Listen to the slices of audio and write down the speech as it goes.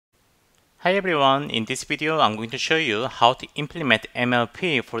Hi everyone, in this video I'm going to show you how to implement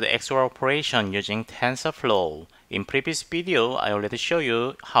MLP for the XOR operation using Tensorflow. In previous video, I already showed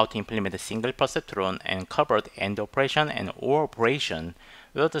you how to implement a single perceptron and covered AND operation and OR operation.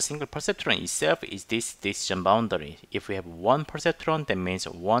 Well, the single perceptron itself is this decision boundary. If we have one perceptron, that means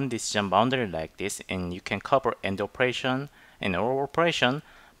one decision boundary like this, and you can cover AND operation and OR operation.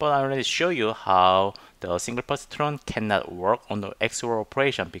 But I already show you how the single positron cannot work on the XOR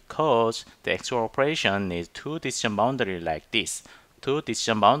operation because the XOR operation needs two decision boundary like this. Two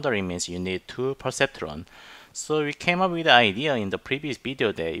decision boundary means you need two perceptron. So we came up with the idea in the previous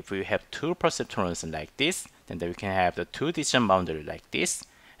video that if we have two perceptrons like this, then we can have the two decision boundary like this,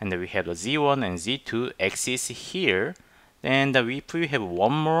 and then we have the Z1 and Z2 axis here. And if we have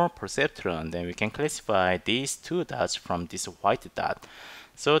one more perceptron, then we can classify these two dots from this white dot.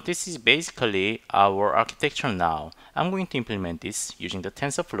 So this is basically our architecture now. I'm going to implement this using the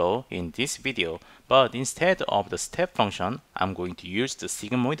TensorFlow in this video, but instead of the step function, I'm going to use the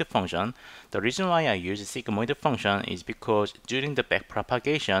sigmoid function. The reason why I use the sigmoid function is because during the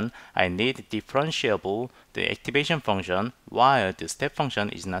backpropagation, I need differentiable the activation function while the step function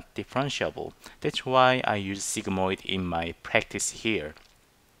is not differentiable. That's why I use sigmoid in my practice here.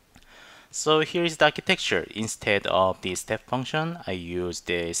 So here is the architecture. Instead of the step function, I use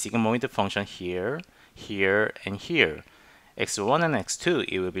the sigmoid function here, here, and here. x1 and x2,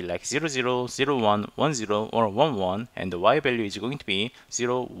 it will be like 0, 0, 0, 1, 1, 0, or 1, 1, and the y value is going to be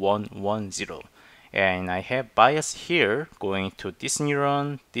 0, 1, 1, 0. And I have bias here going to this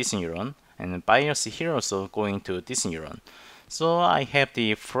neuron, and bias here also going to this neuron. So I have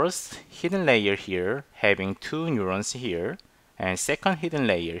the first hidden layer here having two neurons here, and second hidden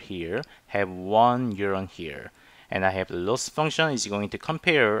layer here have one neuron here, and I have the loss function is going to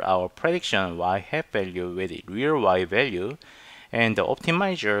compare our prediction y hat value with real y value, and the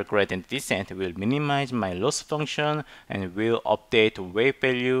optimizer gradient descent will minimize my loss function and will update wave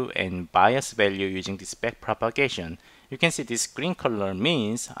value and bias value using this backpropagation. You can see this green color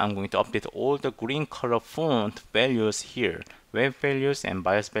means I'm going to update all the green color font values here. Wave values and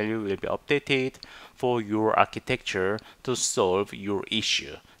bias value will be updated for your architecture to solve your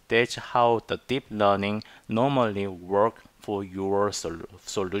issue. That's how the deep learning normally works for your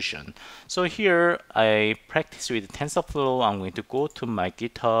solution. So here I practice with TensorFlow. I'm going to go to my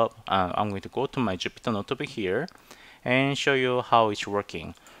GitHub. I'm going to go to my Jupyter Notebook here and show you how it's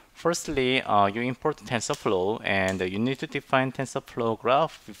working. Firstly, you import TensorFlow, and you need to define TensorFlow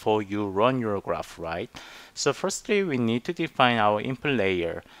graph before you run your graph, right? So firstly, we need to define our input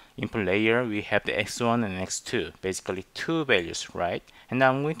layer. Input layer, we have the x1 and x2, basically two values, right? And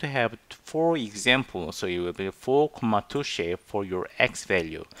I'm going to have four examples, so it will be 4, 2 shape for your x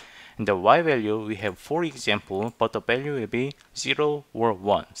value. And the y value, we have 4 examples, but the value will be 0 or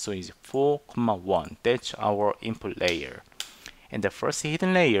 1. So it's 4, 1. That's our input layer. In the first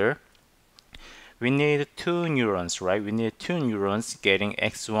hidden layer, we need two neurons, right? We need two neurons getting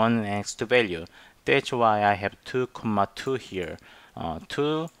x1 and x2 value. That's why I have 2, 2 here.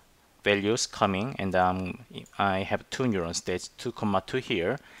 Two values coming, and I have two neurons. That's 2, 2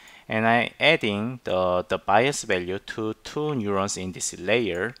 here. And I adding the bias value to two neurons in this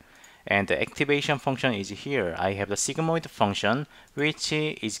layer. And the activation function is here. I have the sigmoid function, which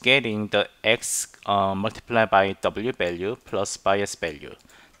is getting the x multiplied by w value plus bias value.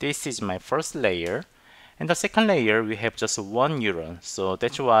 This is my first layer. And the second layer, we have just one neuron. So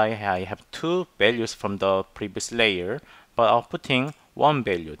that's why I have two values from the previous layer, but outputting one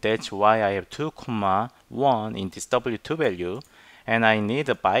value. That's why I have 2, 1 in this w2 value. And I need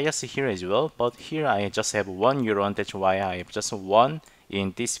a bias here as well, but here I just have one neuron. That's why I have just one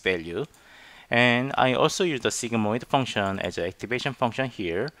in this value. And I also use the sigmoid function as an activation function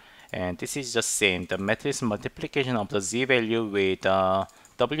here, and this is just same, the matrix multiplication of the z value with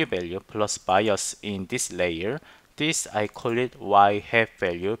w value plus bias in this layer. This I call it y hat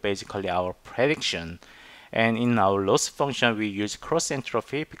value, basically our prediction. And in our loss function, we use cross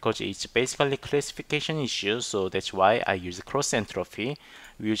entropy because it's basically classification issue. So that's why I use cross entropy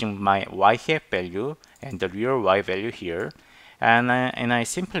using my y hat value and the real y value here. And I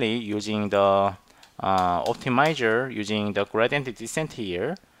simply using the optimizer using the gradient descent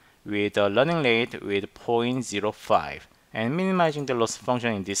here with the learning rate with 0.05 and minimizing the loss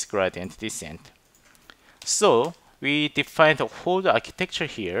function in this gradient descent. So we defined the whole architecture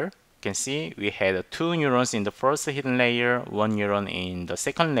here. You can see we had two neurons in the first hidden layer, one neuron in the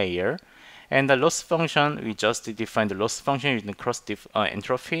second layer, And the loss function, we just define the loss function using cross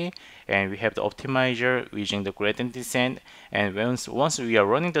entropy, and we have the optimizer using the gradient descent. And once we are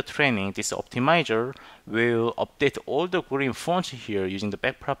running the training, this optimizer will update all the green fonts here using the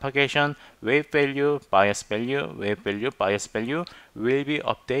backpropagation. Wave value, bias value, wave value, bias value will be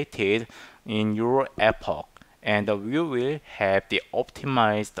updated in your epoch, and you will have the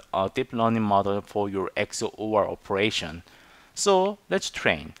optimized deep learning model for your XOR operation. So let's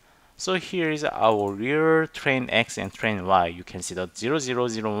train. So here is our real train X and train Y. You can see the 0, 0,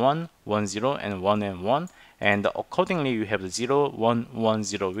 0, 1, 1, 0, and 1 and 1. And accordingly, you have the 0, 1, 1,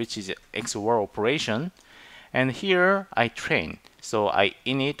 0, which is XOR operation. And here I train. So I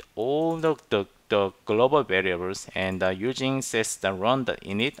init all the global variables, and using sys.run the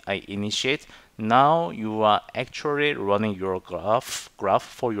init, I initiate. Now you are actually running your graph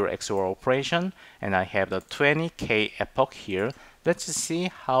for your XOR operation, and I have the 20k epoch here. Let's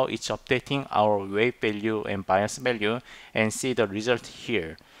see how it's updating our wave value and bias value and see the result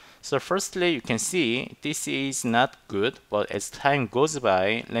here. So firstly, you can see this is not good, but as time goes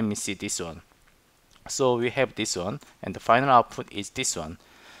by, let me see this one. So we have this one, and the final output is this one.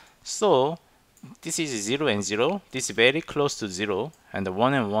 So this is 0 and 0. This is very close to 0, and the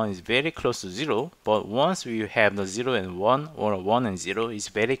 1 and 1 is very close to 0. But once we have the 0 and 1, or 1 and 0 is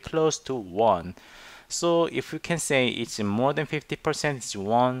very close to 1. So if we can say it's more than 50% is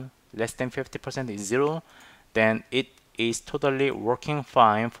 1, less than 50% is 0, then it is totally working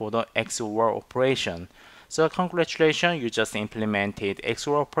fine for the XOR operation. So congratulations, you just implemented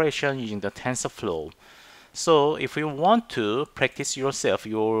XOR operation using the TensorFlow. So if you want to practice yourself,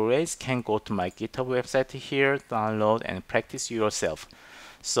 you always can go to my GitHub website here, download and practice yourself.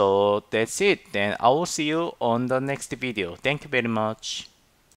 So that's it. Then I will see you on the next video. Thank you very much.